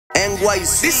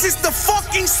NYC. This is the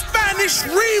fucking Spanish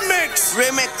remix.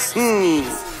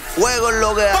 Fuego en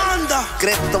lo que hay. Panda.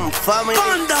 Creston Family.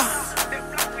 Panda.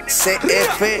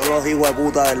 CF. Todos los hijos de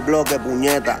puta del bloque,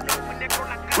 puñeta.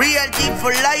 Real G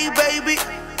for life, baby.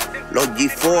 Los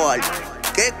G4.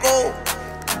 Keko.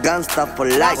 Gangsta for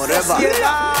life. Forever.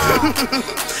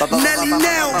 Nelly,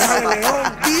 Nelz.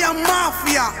 Diaz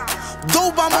Mafia.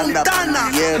 Doba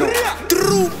Montana.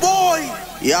 True Boy.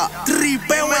 Yeah.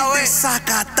 Tripeo el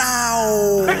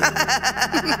desacatao.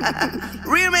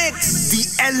 Remix.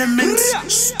 The Elements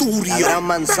Studio. La Gran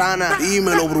Manzana.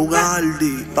 Dímelo,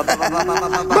 Brugaldi. Los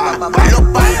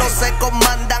palos se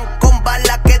comandan con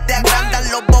balas que te agrandan.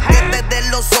 Los boquetes de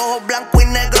los ojos blancos y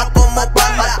negros como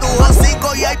Panda. Tu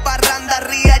hocico y hay parranda.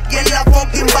 Real y en la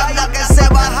fucking banda que se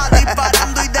baja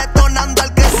disparando y detonando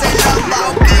al que se lamba.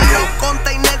 Los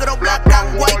conta y negro black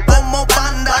and white como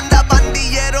Panda. Anda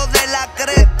pandillero de la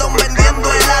Creston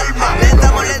vendiendo el alma.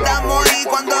 Le damos y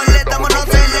cuando le damos no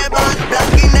se le van.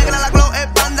 Black y negra la glow es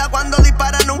Panda. Cuando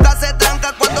dispara nunca se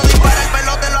tranca. Cuando dispara el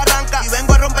pelo te lo arranca. Y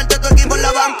vengo a romperte tu equipo en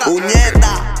la banca.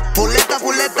 Puñeta,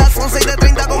 puleta, son 6 de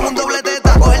 30 con un doble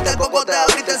teta. Cogerte el cocote,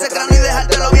 abrirte ese cráneo y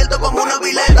dejártelo abierto como una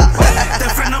pileta. Te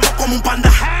frenamos como un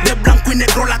panda, de blanco y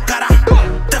negro la cara.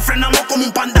 Te frenamos como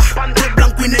un panda, de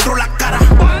blanco y negro la cara.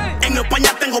 En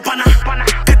España tengo pana,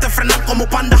 que te frenan como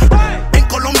panda. En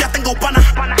Colombia tengo pana,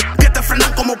 que te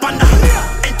frenan como panda.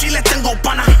 En Chile tengo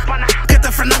pana, que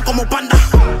te frenan como panda.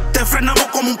 Te frenamos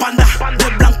como un panda, de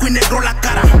blanco y negro la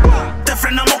cara. Te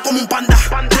frenamos como un panda,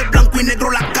 de blanco y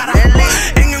negro la cara.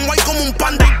 En NY como un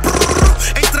panda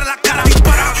y entre la cara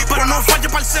dispara. Pero no falle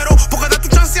parcero, porque de tu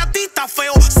chance a ti está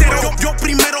feo. Cero, yo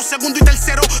primero, segundo y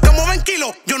tercero. Que mueven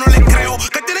kilos, yo no les creo.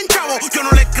 Que tienen chavos, yo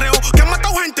no les creo. Que han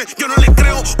matado gente, yo no les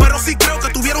creo. Pero sí creo que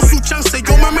tuvieron su chance.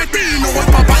 Yo me metí y no voy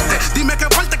pa' parte. Dime qué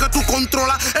parte que tú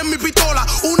controlas. En mi pistola,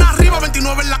 una arriba,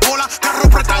 29 en la cola. Carro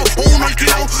apretado o uno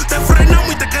alquilado. Te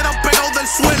frenamos y te quedas pegado del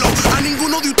suelo. A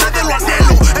ninguno de ustedes lo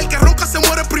anhelo. El que ronca se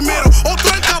muere primero.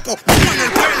 Otro el capo, uno en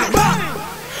el pelo.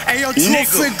 Ayo,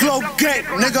 True Glow Gate,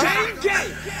 nigga.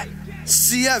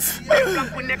 CF.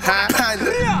 Panda.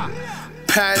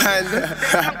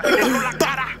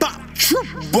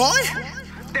 Boy.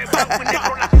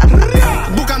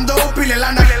 Buscando pile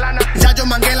lana. Ya yo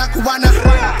mangué la cubana.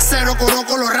 Cero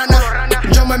coroco los ranas.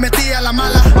 Yo me metí a la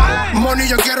mala. Money,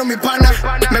 yo quiero mi pana.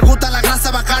 Me gusta la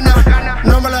grasa bacana.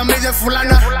 No me la mide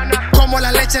fulana. Como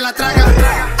la leche la traga.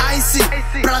 Icy,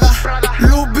 Prada,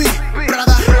 Luby,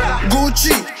 Prada,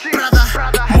 Gucci, Prada.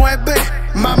 Mueve,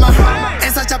 mama.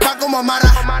 Esa chapa como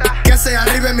Amara. Que se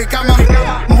arriba en mi cama.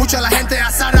 Mucha la gente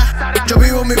azara. Yo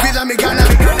vivo mi vida, mi gana.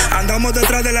 Andamos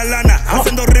detrás de la lana,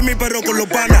 haciendo ritmo pero con los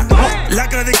panas. La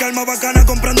credical más bacana,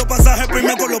 comprando pasajes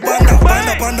primero con los pandas.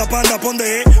 Panda,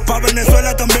 ponde pa'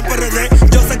 Venezuela también PRD.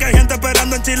 Yo sé que hay gente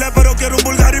esperando en Chile, pero quiero un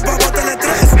Bulgari pa' botarle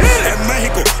 3. En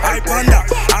México hay panda,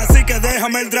 así que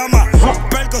déjame el drama.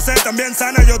 Percocé también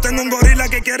sana, yo tengo un gorila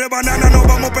que quiere banana. Nos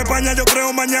vamos pa' España, yo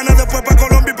creo mañana. Después pa'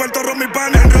 Colombia y Puerto Rico mi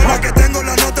pana. En rola que tengo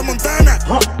la nota montana.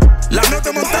 La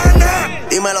nota montana.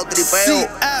 Dímelo, tripeo.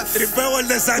 Tripeo el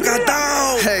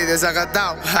desacatao. Hey,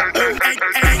 desacatao.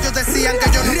 Ellos decían que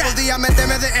yo no podía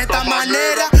meterme de esta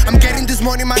manera. I'm getting this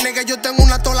money, my nigga. Yo tengo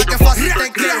una tola que fácil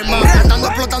te quema. Andando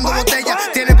explotando botellas.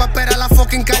 Tiene papel a la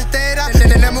fucking cartera.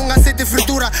 Tenemos un aceite y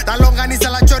fritura. La longaniza,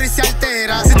 la chori se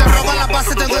altera. Si te roban la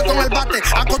base, te doy con el bate.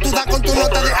 Hago tu da con tu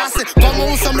nota de ace. Como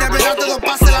un sombre, verate dos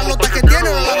pases. La nota que tiene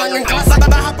no la dan en clase.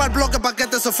 Baja para el bloque pa' que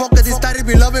te sofoque. This started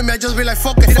be loving me, I just be like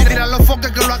fuck it. Tira los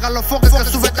foques, que lo hagan los foques. Que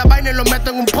sube esta vaina y lo meto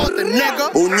en un pote,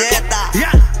 nigga. Puñeta.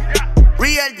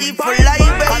 Real G for life,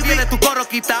 baby. De tu coro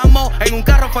quitamos, en un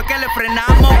carro fue que le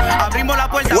frenamos. Abrimos la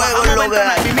puerta, bajamos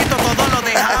ventana, el mimito todo lo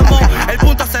dejamos. El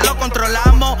punto se lo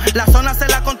controlamos, la zona se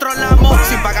la controlamos.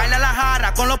 Sin pagarle a la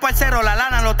jarra, con los parceros la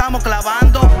lana lo estamos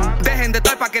clavando. Dejen de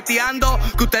estar paqueteando,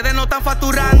 que ustedes no están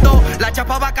facturando. La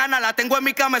chapa bacana la tengo en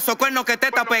mi cama, esos cuernos que te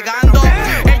está pegando.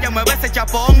 Ella mueve ese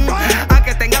chapón,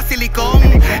 aunque tenga silicón.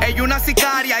 Ella una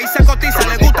sicaria y se cotiza,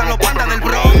 le gustan los pandas del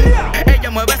Bronx. Ella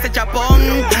mueve ese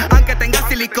chapón, aunque tenga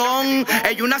silicón.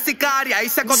 Ella una sicaria y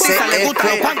se cotiza, le gustan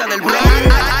los pandas del Bronx.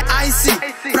 Icy,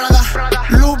 Prada,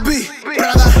 Luby,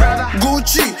 Prada,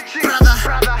 Gucci,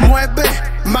 Prada. Mueve,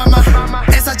 mama.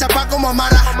 Esa chapa como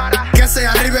Amara. Que se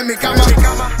arriba en mi cama.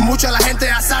 Mucha la gente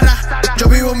azara. Yo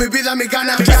vivo mi vida, mi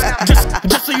gana.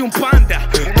 Yo soy un panda.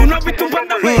 Tú no has visto un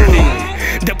panda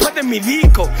verde. Después de mi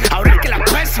disco, ahora es que la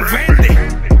Pepsi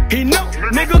vende. Y no,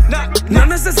 nigga, no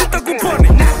necesito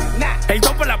cupones. El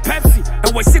dos por la Pepsi,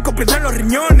 el guaycico pierde los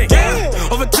riñones.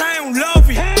 Overtime, un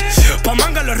lobby, pa'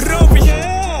 manga los Robbie.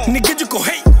 Nigga, you go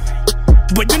hate,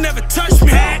 but you never touch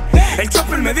me. El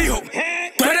chopper me dijo,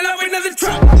 tú eres la vaina del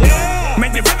trap.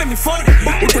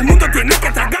 California y todo el mundo tiene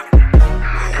que tragar.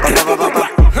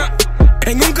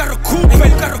 En un carro coupe,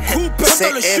 ponte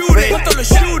los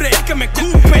shooters, el que me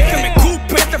cupe,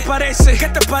 ¿qué te parece? ¿Qué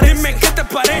te parece? Dime, ¿qué te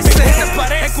parece? ¿Qué te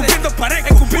parece?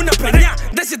 Escupí una preñada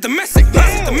de 7 meses,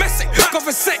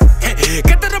 confesé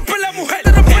que te rompe la mujer,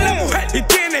 y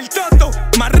tiene el toto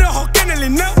más rojo que Nelly,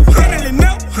 no,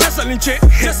 ya se linché,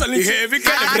 y heavy que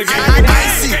le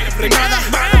fregué. Prada,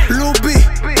 Lubi,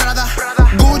 Prada,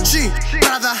 Gucci,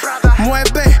 Prada,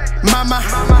 mueve, mama,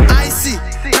 Icy,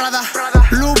 Prada,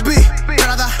 Lubi,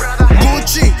 Prada,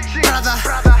 Gucci, Prada,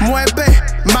 mueve,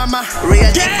 mama.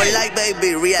 Real G for life,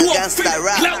 baby, real gangsta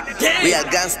rap, real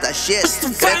gangsta shit,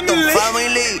 Creston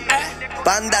Family,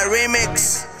 Panda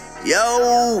Remix.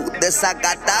 Yo,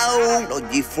 desacatado, los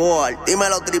G4,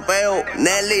 dímelo tripeo,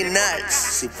 Nelly, Nelz,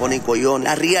 Sinfónico yo,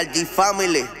 la Real G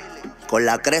Family, con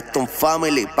la Creston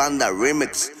Family, Panda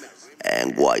Remix,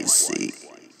 NYC.